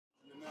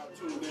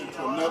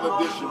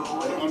another edition of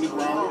the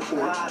Underground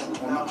Report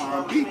on the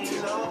R&B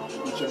tip.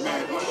 With your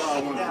man ER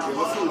wanted to give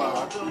us a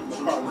live.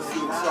 My partner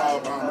Silk Saw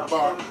behind the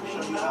bar,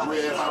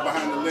 Red Hot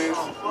behind the lens.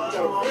 We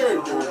got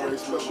a very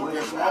special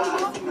guest all the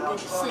way from the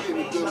Windy City in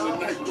the building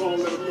tonight. Go on,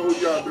 let them know who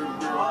you are, baby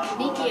girl.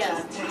 Deneckia.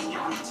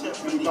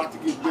 We about to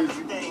get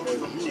busy as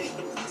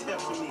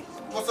usual.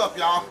 What's up,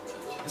 y'all?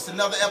 It's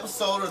another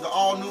episode of the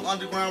all-new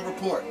Underground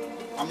Report.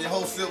 I'm your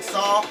host, Silk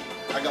Saw.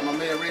 I got my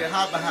man Red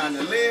Hot behind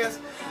the lens,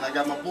 and I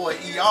got my boy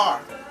ER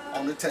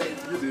on the table.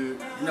 You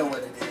did. You know what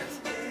it is.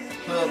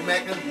 Club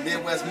Mecca,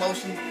 Midwest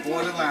Motion,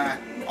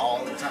 borderline,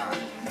 all the time.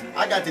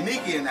 I got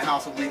Deneckia in the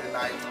house with me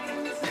tonight,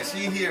 and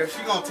she here.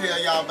 She gonna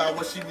tell y'all about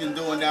what she been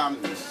doing down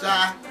in the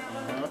Shy.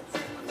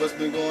 What's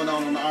been going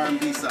on the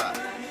R&B side.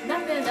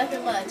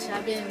 Nothing much.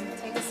 I've been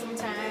taking some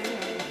time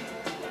and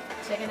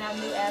checking out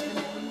new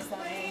avenues.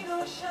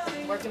 I've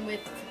been working with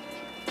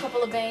a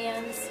couple of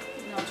bands,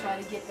 you know,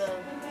 trying to get the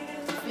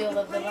feel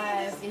of the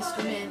live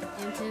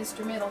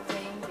instrumental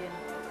thing, and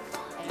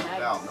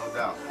no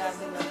doubt. I've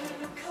been loving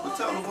it. Well,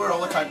 tell the world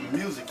what type of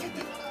music you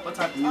do. What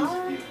type of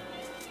music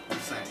you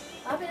sing?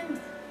 I've been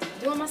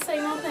doing my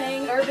same old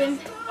thing, urban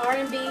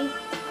R&B.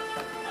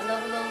 I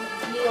love a little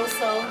neo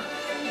soul.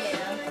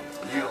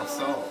 Yeah. Neo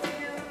soul.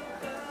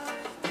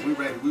 We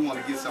ready. We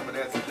want to get some of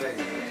that today.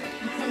 I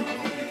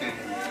hope you can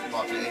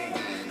about your A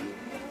game.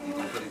 You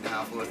gonna put it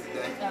down for us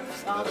today?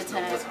 All the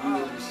time. What's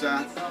good in the Shy?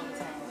 All the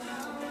time.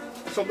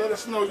 So let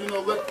us know, you know,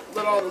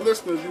 let all the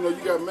listeners, you know,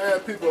 you got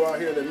mad people out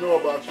here that know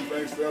about you.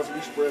 Thanks to us, we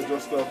spread your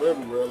stuff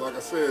everywhere. Like I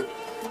said,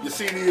 your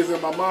CD is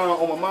in my mom,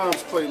 on my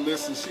mom's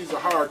playlist, and she's a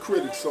hard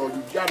critic, so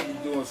you got to be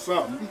doing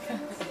something.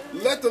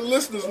 Let the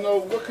listeners know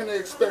what can they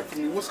expect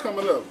from you. What's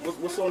coming up?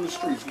 What's on the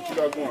streets? What you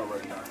got going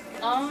right now?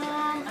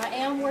 I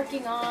am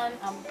working on.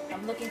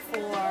 I'm looking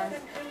for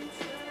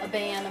a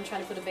band. I'm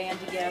trying to put a band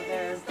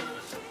together.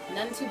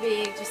 Nothing too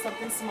big, just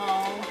something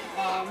small.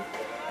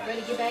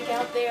 Ready to get back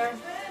out there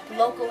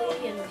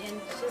locally and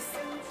just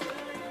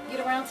get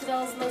around to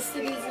those little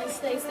cities and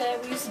states that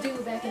we used to do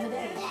back in the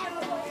day.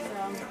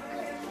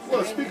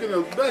 Well, speaking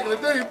of back in the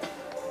day,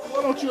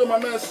 why don't you and my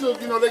man Silk,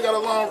 you know, they got a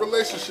long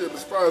relationship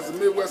as far as the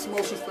Midwest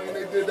Motion thing.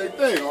 They did their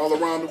thing all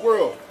around the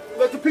world.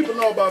 Let the people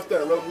know about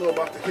that. Let them know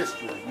about the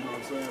history. You know what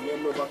I'm saying? Let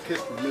them know about the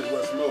history of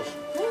Midwest Motion.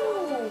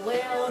 Ooh,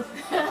 well,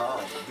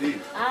 oh,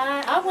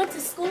 I went to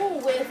school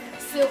with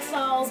Silk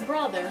Saw's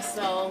brother,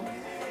 so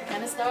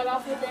kind of started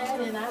off with that,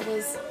 and I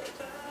was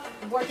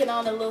working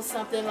on a little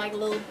something like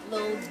little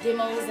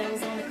demos that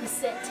was on a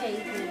cassette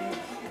tape, and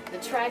the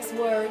tracks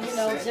were, you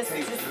know, just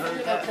you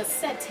know,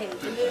 cassette tape.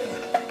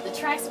 The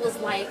tracks was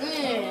like,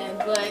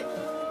 but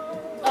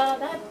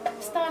I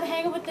started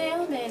hanging with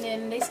them, and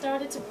then they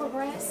started to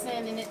progress,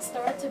 and it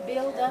started to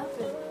build up,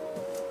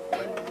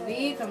 and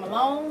we've come a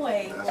long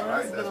way. That's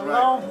right. It's been a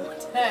long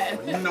time.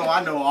 Well, you know,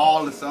 I know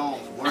all the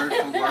songs, word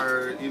for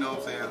word. You know what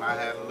I'm saying? I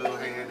had a little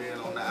hand in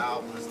on the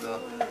album and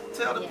stuff.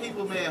 Tell the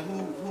people, man,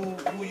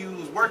 who you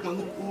was working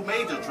with, who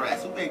made your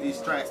tracks, who made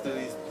these tracks to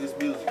this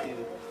music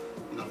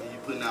you know, you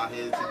putting out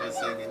here that you've been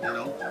singing, you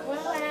know?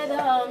 Well, I had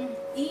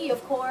E,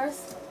 of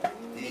course.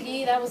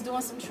 E that was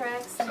doing some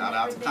tracks. Shout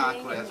out to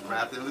Conquest,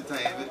 Rap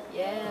Entertainment.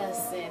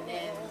 Yes, and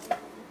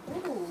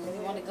ooh,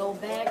 you want to go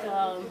back?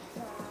 I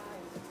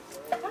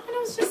don't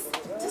know, it's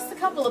just a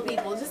couple of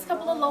people, just a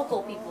couple of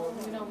local people.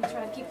 You know, we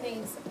try to keep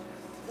things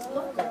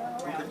local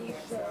around here.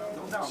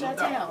 No doubt.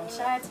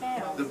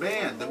 Chi-town. The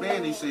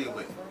band you sing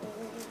with?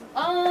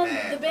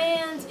 The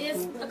band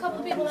is a couple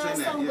of people that I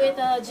sung with.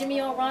 Jimmy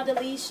and Rhonda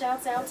Lee,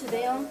 shouts out to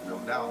them. No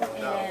doubt.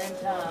 And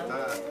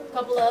a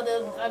couple of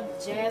other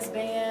jazz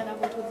band. I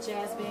worked with a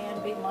jazz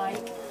band, Big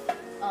Mike.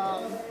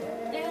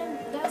 And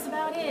that's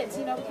about it.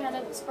 You know, we kind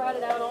of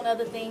sprouted out on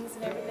other things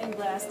and everything,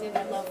 but I still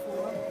got love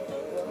for them.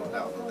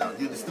 No doubt.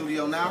 You in the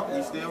studio now?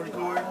 You still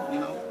recording? You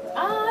know?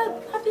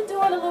 I've been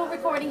doing a little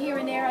recording here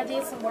and there. I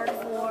did some work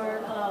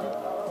for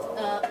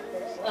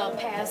a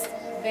past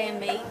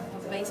bandmate,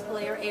 a bass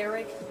player,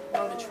 Eric.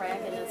 Wrote a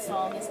track and a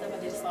song and stuff. I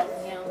did a song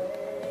with him.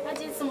 I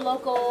did some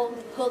local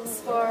hooks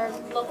for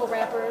local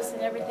rappers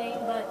and everything,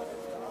 but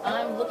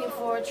I'm looking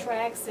for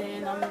tracks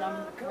and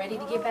I'm ready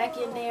to get back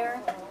in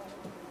there.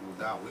 No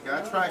doubt. We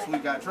got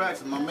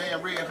tracks. And my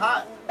man Red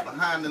Hot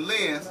behind the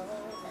lens,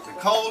 the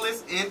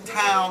coldest in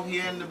town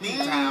here in the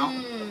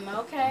B-town.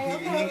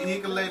 Okay. He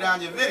can lay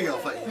down your video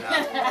for you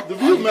now. The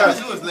view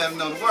master. You just let him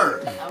know the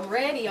word. I'm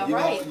ready, all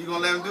right. You gonna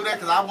let him do that?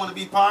 Because I want to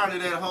be part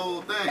of that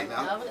whole thing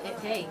now.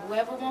 Hey,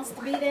 whoever wants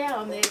to be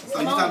down there,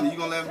 so you telling me you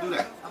gonna let him do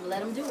that? I'm gonna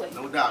let him do it.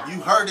 No doubt.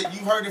 You heard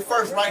it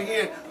first right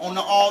here on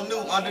the all-new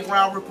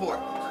Underground Report.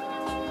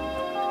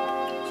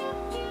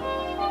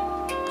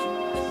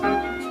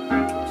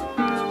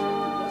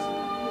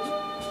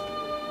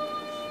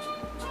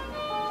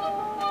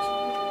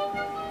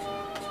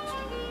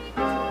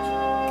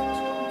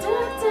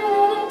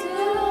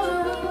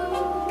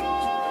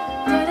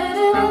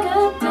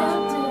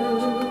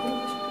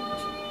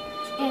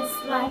 It's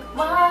like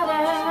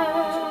water.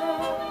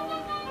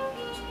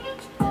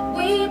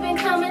 We've been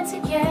coming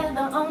together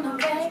on a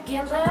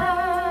regular,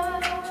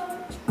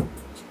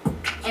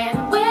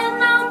 and we're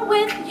not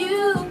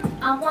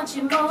want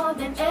you more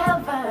than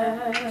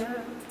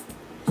ever.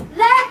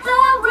 Let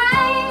the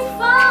rain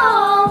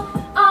fall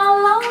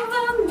all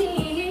over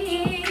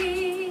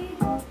me.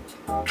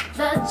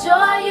 The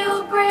joy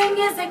you bring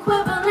is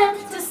equivalent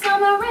to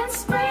summer and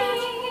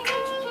spring.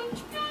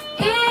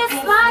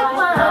 It's like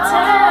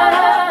water.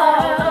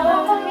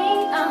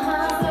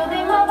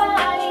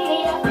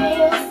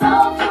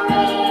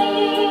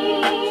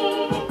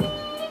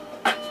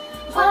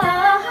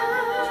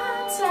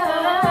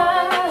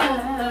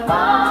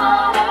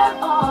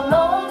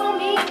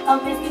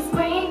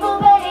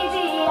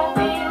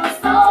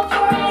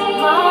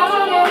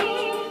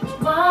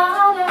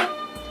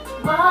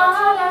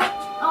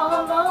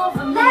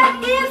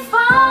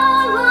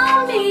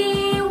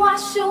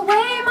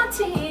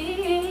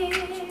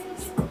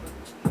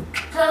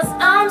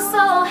 I'm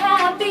so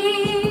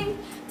happy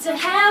to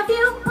have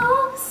you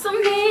close to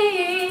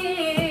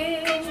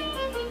me.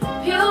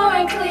 Pure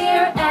and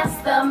clear as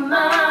the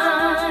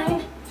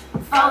mind,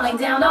 falling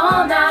down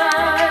all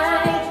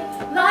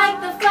night.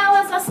 Like the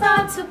flowers I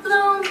start to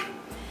bloom.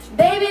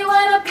 Baby,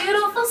 what a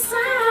beautiful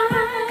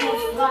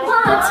sight.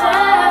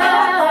 Water.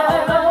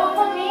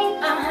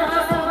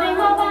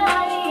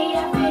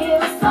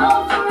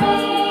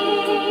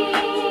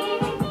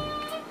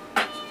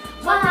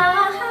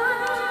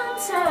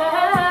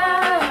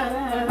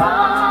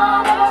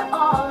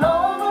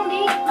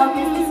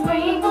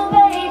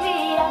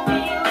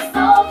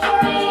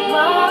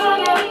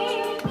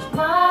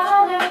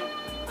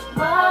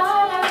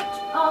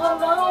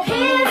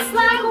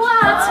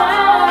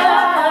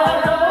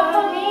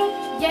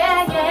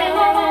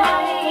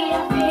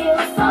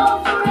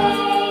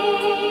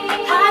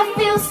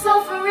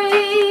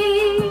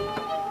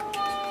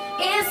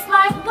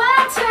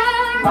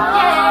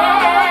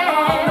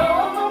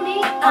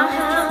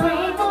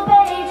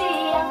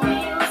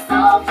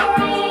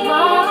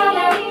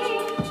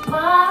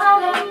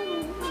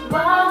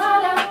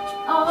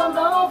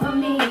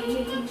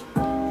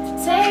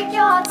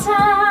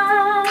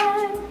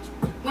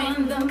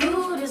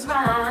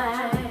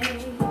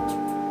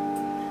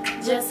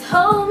 Just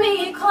hold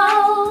me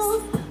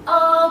close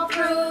all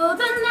through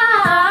the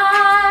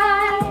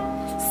night.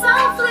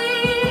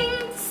 Softly,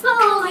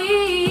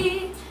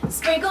 slowly,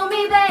 sprinkle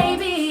me,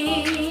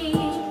 baby.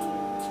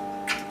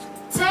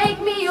 Take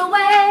me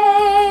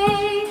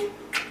away.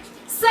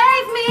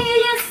 Save me,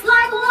 it's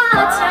like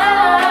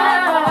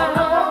water.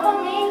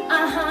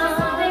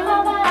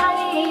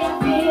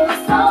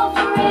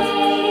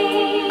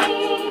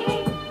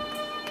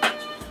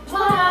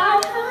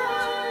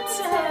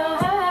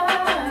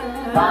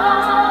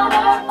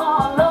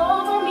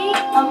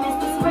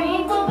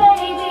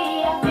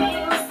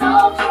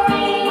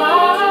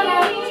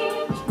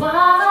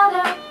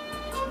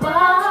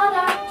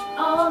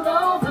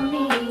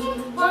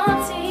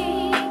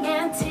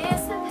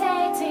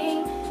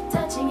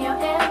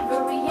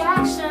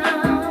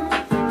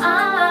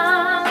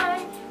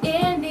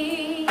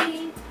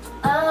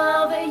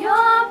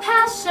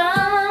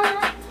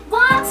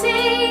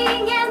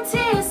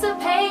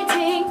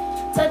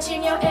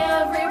 Touching your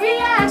every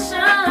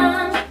reaction,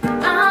 I'm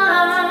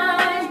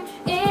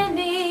in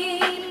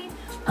need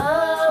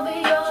of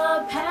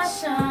your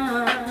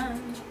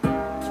passion.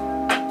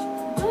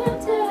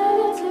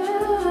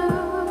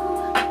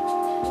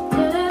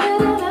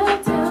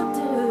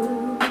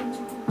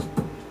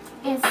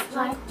 It's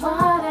like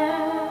water.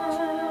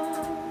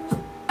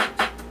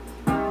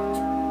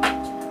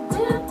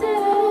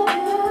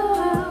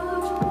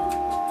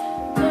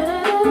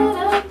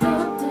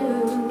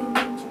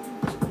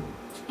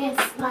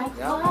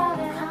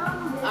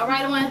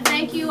 Alright, I want to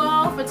thank you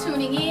all for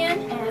tuning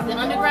in. The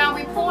Underground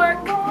Report.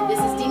 This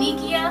is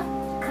Deneckia.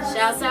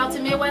 Shouts out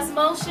to Midwest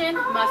Motion,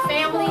 my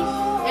family,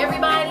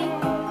 everybody.